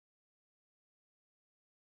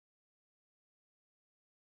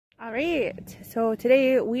Alright, so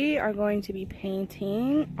today we are going to be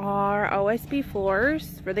painting our OSB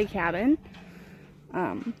floors for the cabin.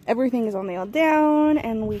 Everything is all nailed down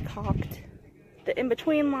and we caulked the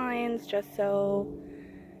in-between lines just so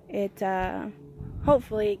it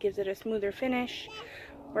hopefully gives it a smoother finish.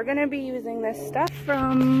 We're going to be using this stuff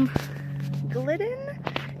from Glidden.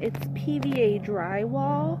 It's PVA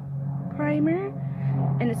drywall primer.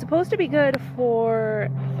 And it's supposed to be good for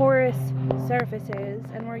porous surfaces,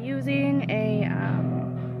 and we're using a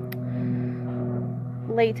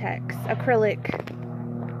latex acrylic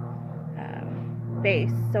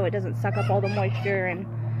base so it doesn't suck up all the moisture and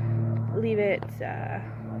leave it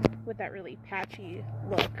with that really patchy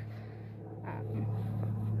look.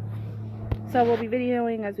 So we'll be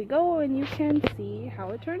videoing as we go and you can see how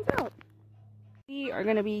it turns out. We are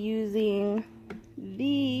going to be using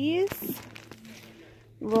these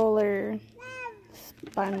roller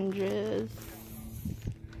sponges,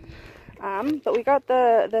 but we got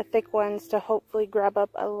the thick ones to hopefully grab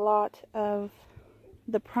up a lot of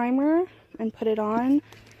the primer and put it on.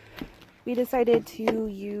 We decided to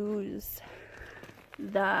use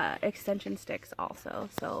the extension sticks also,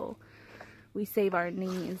 so we save our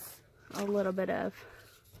knees a little bit of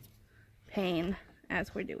pain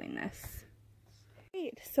as we're doing this.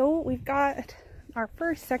 Great, so we've got our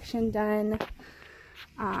first section done.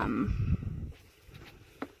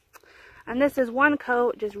 And this is one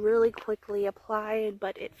coat, just really quickly applied,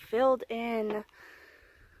 but it filled in,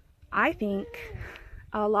 I think,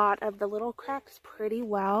 a lot of the little cracks pretty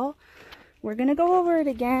well. We're gonna go over it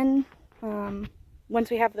again. Once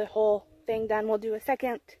we have the whole thing done, we'll do a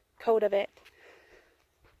second coat of it.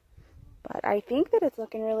 But I think that it's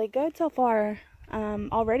looking really good so far,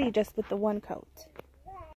 already just with the one coat.